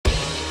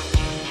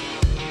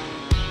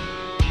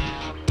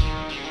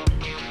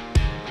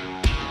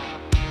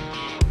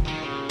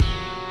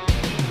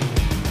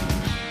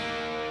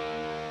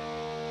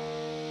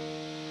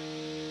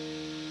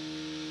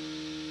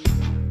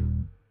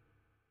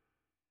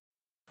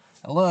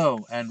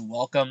Hello, and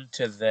welcome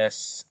to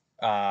this.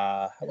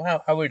 How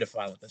we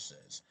define what this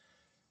is?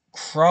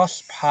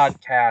 Cross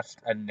podcast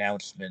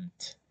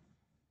announcement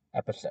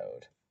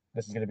episode.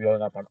 This is going to be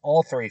going up on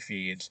all three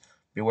feeds.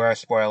 Beware of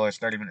spoilers,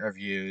 30-minute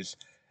reviews,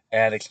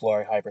 and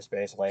exploring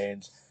hyperspace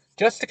lanes.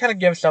 Just to kind of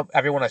give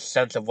everyone a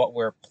sense of what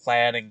we're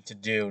planning to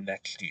do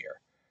next year.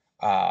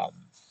 Um,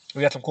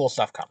 we got some cool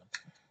stuff coming.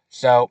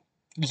 So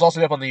this will also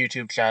be up on the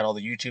YouTube channel.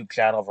 The YouTube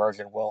channel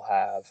version will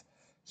have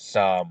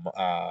some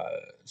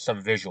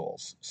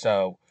visuals.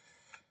 So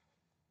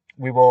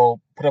we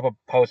will put up a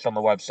post on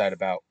the website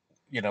about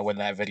when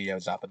that video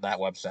is up, and that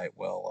website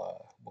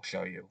will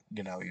show you.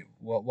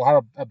 We'll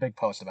have a big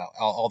post about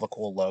all the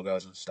cool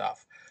logos and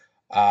stuff.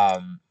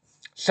 Um,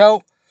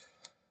 so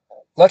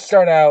let's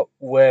start out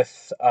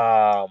with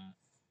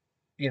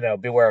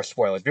beware of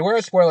spoilers. Beware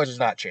of spoilers is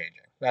not changing.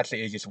 That's the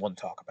easiest one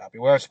to talk about.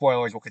 Beware of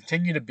spoilers will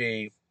continue to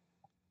be.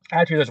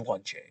 Actually, there's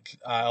one change.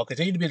 It'll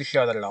continue to be the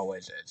show that it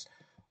always is.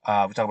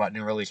 We talk about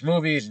new release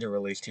movies, new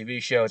release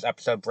TV shows,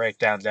 episode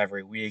breakdowns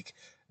every week.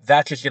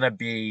 That's just gonna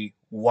be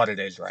what it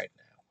is right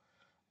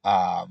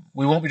now.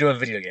 We won't be doing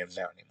video games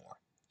there anymore.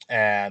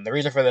 And the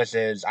reason for this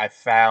is I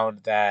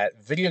found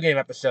that video game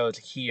episodes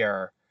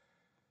here,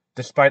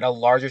 despite a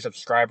larger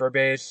subscriber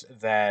base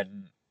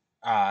than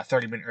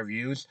 30-minute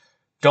reviews,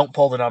 don't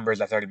pull the numbers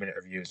that 30-minute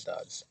reviews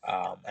does.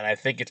 And I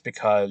think it's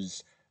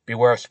because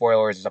Beware of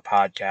Spoilers is a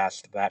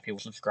podcast that people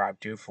subscribe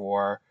to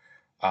for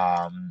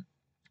um,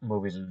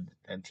 movies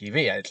and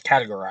TV. And it's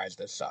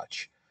categorized as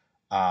such.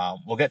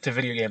 We'll get to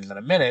video games in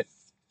a minute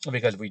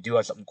because we do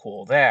have something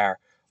cool there,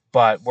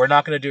 but we're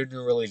not going to do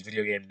new release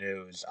video game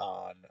news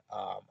on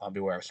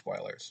Beware of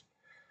Spoilers.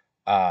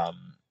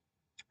 Um,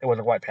 it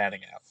wasn't quite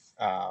panning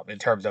out in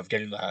terms of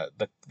getting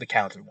the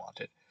counts we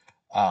wanted.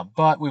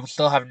 But we will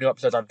still have new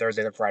episodes on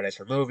Thursdays and Fridays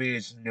for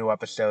movies, new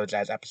episodes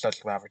as episodes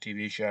come out for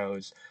TV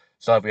shows.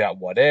 So we got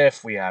What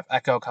If, we have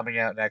Echo coming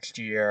out next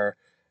year,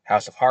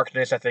 House of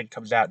Harkness I think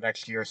comes out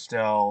next year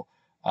still,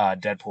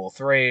 Deadpool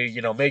 3,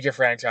 major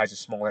franchises,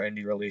 smaller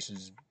indie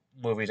releases,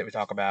 movies that we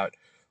talk about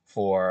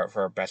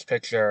for Best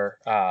Picture,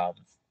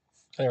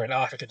 they're in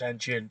Oscar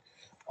contention,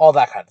 all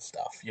that kind of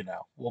stuff.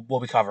 We'll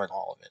be covering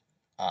all of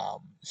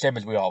it. Same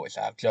as we always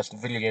have. Just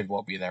video games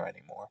won't be there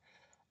anymore.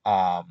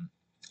 Um,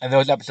 and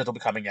those episodes will be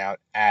coming out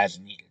as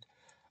needed.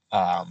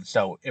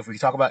 So if we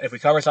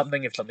cover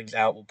something, if something's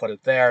out, we'll put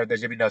it there.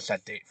 There's gonna be no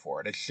set date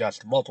for it. It's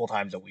just multiple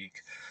times a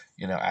week,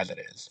 as it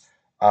is.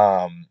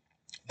 Um,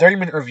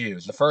 30-minute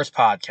reviews. The first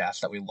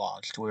podcast that we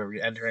launched.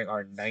 We're entering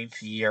our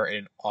ninth year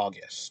in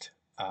August.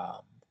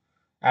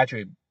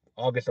 Actually,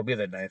 August will be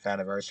the ninth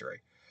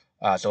anniversary.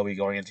 So we'll be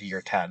going into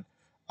year 10.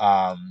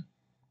 Um,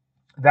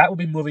 that will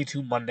be moving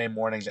to Monday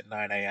mornings at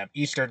 9 a.m.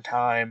 Eastern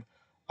Time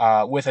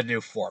with a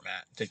new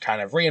format to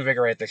kind of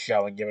reinvigorate the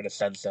show and give it a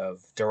sense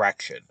of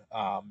direction.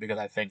 Because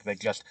I think that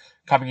just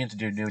coming in to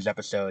do news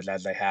episodes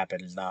as they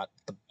happen is not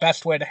the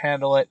best way to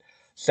handle it.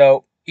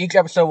 So each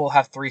episode will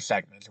have three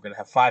segments. We're going to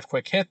have 5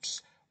 quick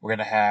hits, we're going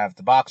to have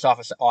the box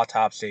office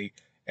autopsy,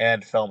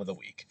 and film of the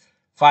week.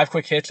 5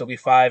 quick hits will be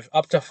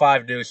up to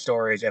five news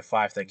stories if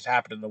 5 things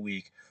happen in the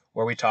week,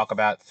 where we talk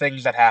about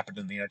things that happened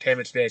in the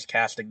entertainment space,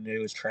 casting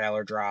news,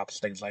 trailer drops,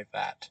 things like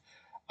that.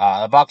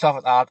 The box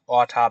office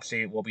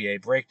autopsy will be a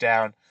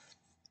breakdown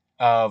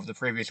of the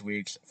previous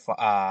week's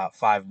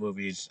 5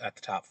 movies at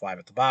the top 5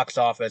 at the box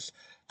office,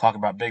 talking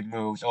about big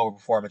moves,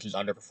 overperformances,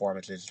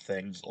 underperformances,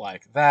 things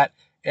like that.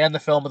 And the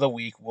film of the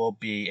week will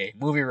be a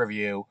movie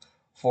review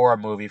for a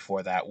movie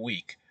for that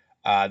week.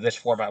 This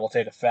format will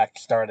take effect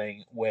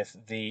starting with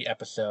the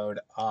episode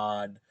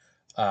on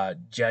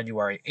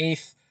January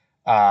 8th.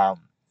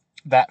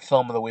 That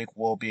film of the week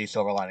will be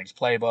Silver Linings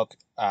Playbook.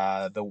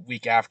 The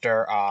week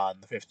after,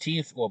 on the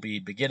 15th, will be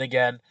Begin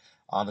Again.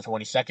 On the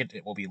 22nd,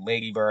 it will be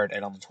Lady Bird.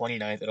 And on the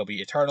 29th, it'll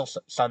be Eternal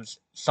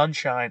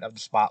Sunshine of the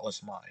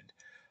Spotless Mind.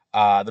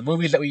 The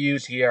movies that we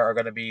use here are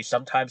going to be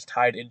sometimes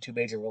tied into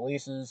major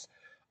releases,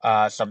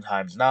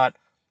 sometimes not.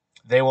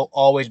 They will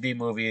always be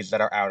movies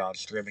that are out on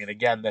streaming. And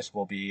again, this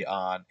will be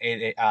on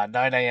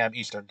 9 a.m.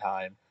 Eastern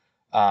Time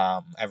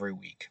every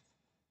week.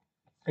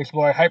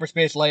 Exploring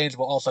Hyperspace Lanes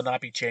will also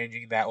not be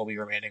changing. That will be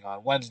remaining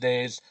on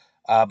Wednesdays,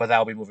 but that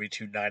will be moving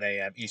to 9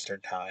 a.m. Eastern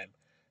Time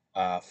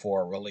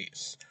for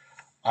release.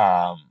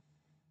 Um,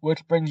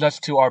 which brings us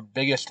to our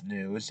biggest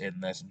news in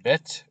this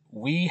bit.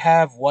 We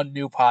have one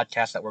new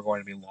podcast that we're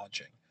going to be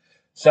launching.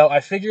 So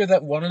I figure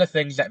that one of the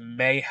things that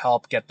may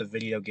help get the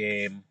video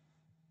game,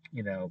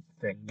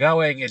 thing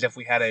going is if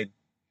we had a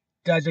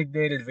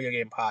designated video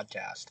game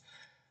podcast.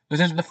 This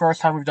isn't the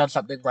first time we've done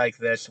something like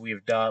this. We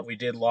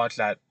did launch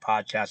that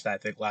podcast that I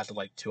think lasted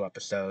like 2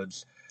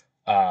 episodes,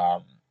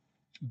 um,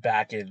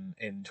 back in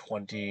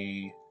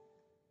 20,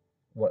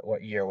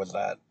 what year was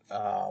that?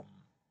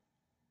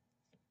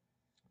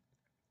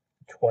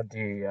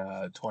 20,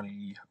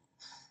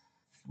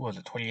 what was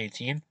it,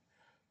 2018?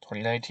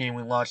 2019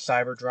 we launched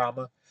Cyber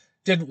Drama.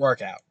 Didn't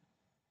work out.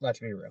 Let's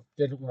be real.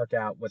 Didn't work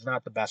out. Was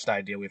not the best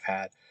idea we've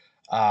had.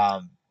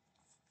 Um,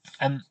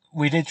 and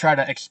we did try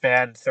to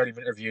expand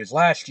 30-minute reviews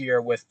last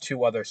year with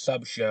 2 other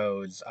sub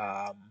shows.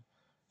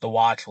 the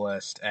watch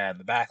list and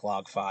the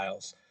backlog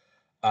files,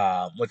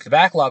 which the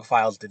backlog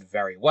files did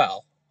very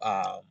well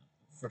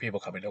for people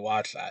coming to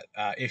watch that.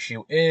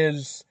 Issue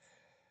is,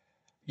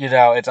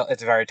 it's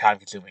a very time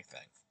consuming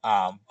thing.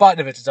 But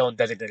if it's its own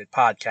designated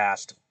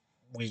podcast,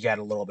 we get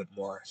a little bit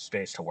more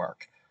space to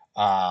work.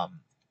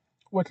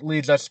 Which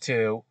leads us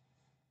to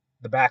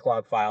the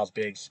backlog files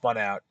being spun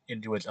out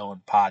into its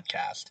own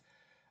podcast.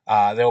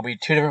 There will be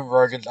two different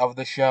versions of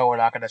the show. We're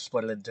not going to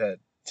split it into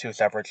two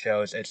separate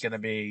shows. It's going to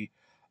be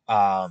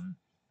um,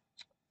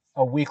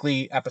 a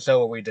weekly episode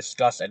where we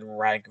discuss and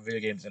rank video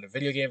games in a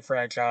video game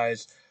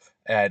franchise,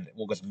 and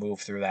we'll just move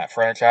through that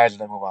franchise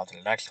and then move on to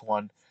the next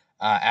one.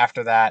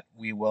 After that,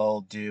 we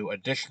will do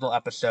additional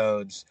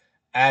episodes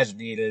as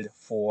needed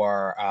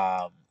for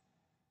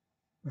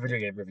video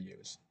game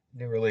reviews,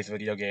 new release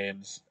video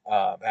games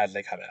as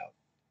they come out.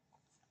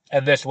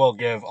 And this will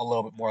give a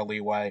little bit more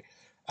leeway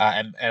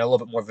and a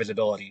little bit more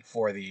visibility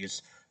for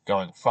these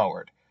going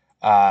forward.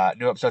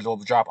 New episodes will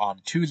drop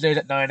on Tuesdays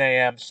at 9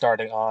 a.m.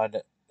 starting on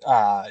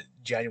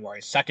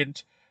January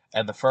 2nd.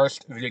 And the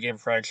first video game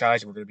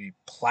franchise we're going to be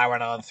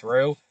plowing on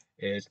through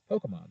is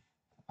Pokemon.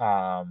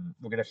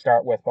 We're going to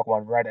start with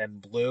Pokemon Red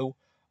and Blue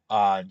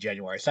on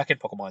January 2nd,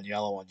 Pokemon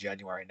Yellow on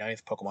January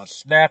 9th, Pokemon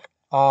Snap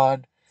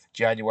on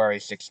January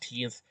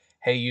 16th,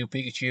 Hey You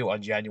Pikachu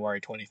on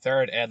January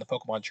 23rd, and the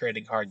Pokemon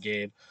Trading Card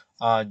Game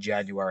on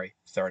January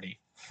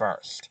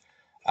 31st.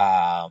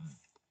 So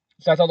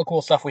that's all the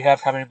cool stuff we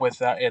have coming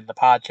with in the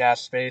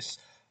podcast space.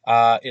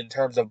 In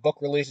terms of book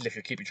releases, if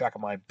you're keeping track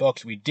of my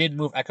books, we did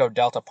move Echo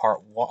Delta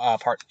Part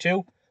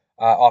 2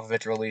 off of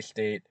its release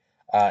date,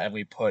 and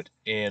we put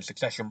in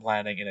Succession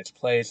Planning in its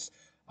place.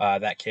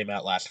 That came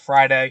out last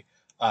Friday.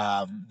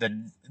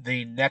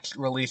 The next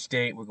release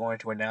date we're going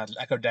to announce is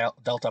Echo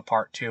Delta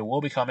Part 2 will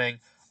be coming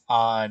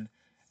on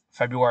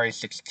February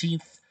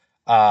 16th.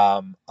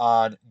 On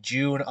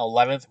June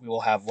 11th, we will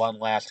have One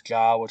Last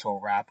Jaw, which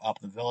will wrap up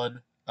the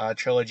villain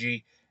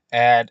trilogy,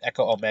 and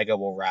Echo Omega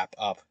will wrap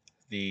up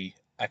the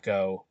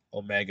Echo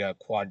Omega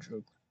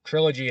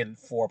trilogy in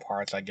 4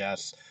 parts, I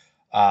guess,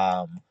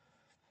 on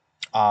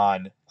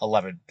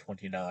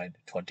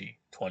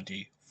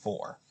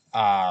 11/29/2024.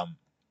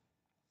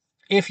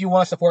 If you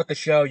want to support the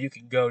show, you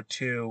can go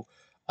to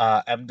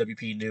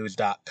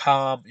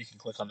mwpnews.com. You can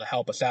click on the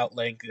Help Us Out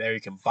link. There you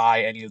can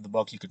buy any of the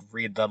books. You can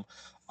read them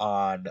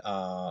on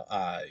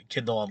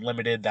Kindle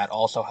Unlimited. That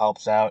also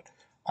helps out,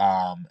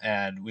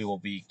 and we will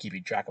be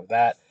keeping track of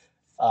that.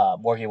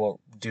 More people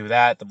do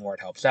that, the more it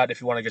helps out.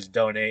 If you want to just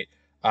donate,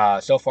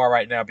 so far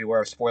right now,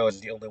 Beware of Spoilers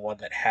is the only one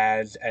that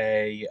has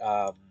a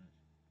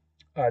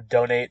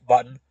donate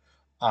button.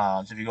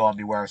 So if you go on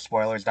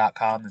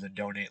bewareofspoilers.com, there's a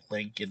donate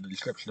link in the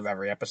description of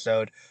every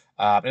episode.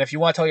 And if you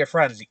want to tell your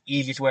friends, the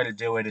easiest way to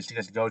do it is to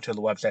just go to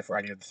the website for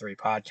any of the 3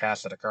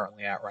 podcasts that are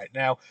currently out right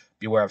now,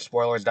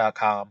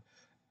 bewareofspoilers.com,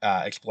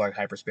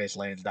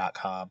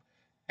 exploringhyperspacelanes.com,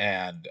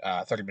 and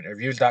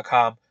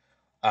 30minutereviews.com.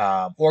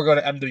 Or go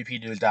to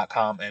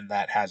mwpnews.com, and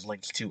that has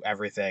links to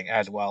everything,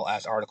 as well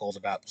as articles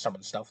about some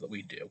of the stuff that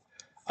we do.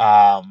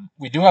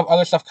 We do have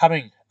other stuff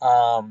coming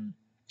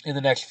in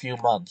the next few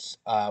months.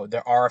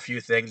 There are a few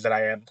things that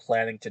I am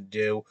planning to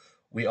do.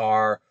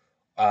 There's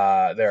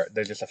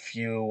just a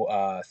few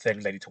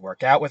things I need to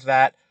work out with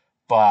that,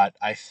 but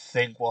I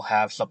think we'll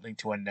have something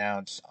to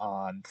announce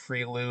on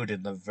Prelude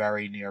in the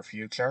very near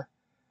future.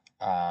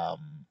 I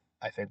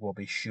think we'll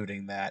be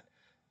shooting that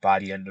by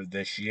the end of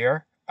this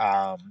year.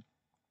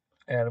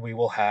 And we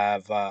will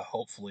have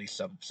hopefully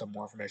some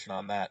more information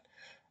on that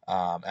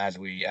as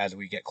we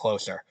get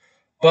closer.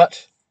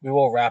 But we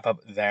will wrap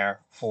up there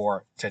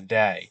for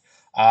today.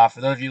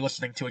 For those of you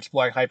listening to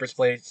Exploring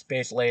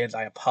Hyperspace Lanes,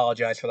 I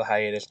apologize for the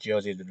hiatus.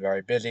 Josie has been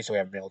very busy, so we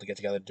haven't been able to get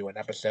together and do an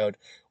episode.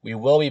 We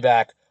will be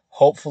back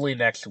hopefully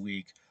next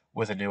week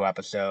with a new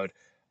episode.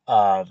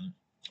 For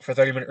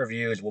 30-minute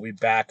reviews, we'll be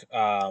back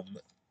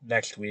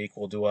next week.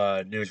 We'll do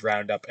a news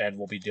roundup, and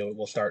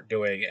we'll start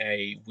doing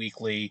a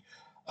weekly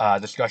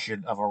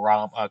discussion of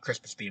a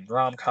Christmas-themed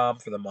rom-com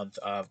for the month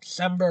of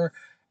December,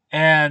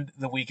 and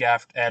the week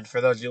after. And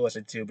for those of you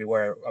listening to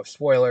Beware of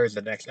Spoilers,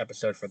 the next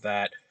episode for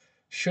that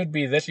should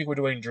be this week. We're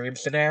doing Dream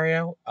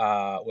Scenario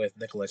with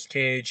Nicolas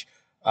Cage.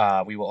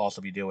 We will also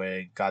be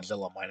doing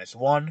Godzilla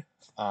 -1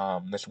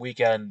 this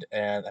weekend,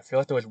 and I feel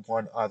like there was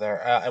one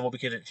other. And we'll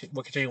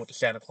continue with the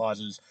Santa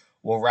Clauses.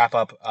 We'll wrap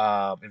up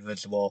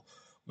Invincible.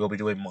 We'll be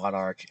doing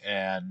Monarch,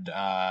 and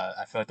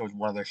I feel like there was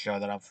one other show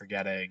that I'm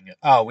forgetting.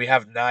 Oh, we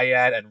have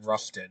Naiad and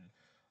Rustin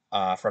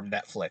from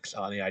Netflix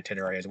on the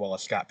itinerary, as well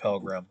as Scott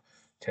Pilgrim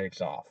takes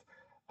off.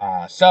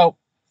 So,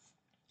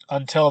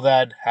 until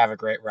then, have a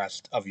great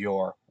rest of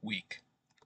your week.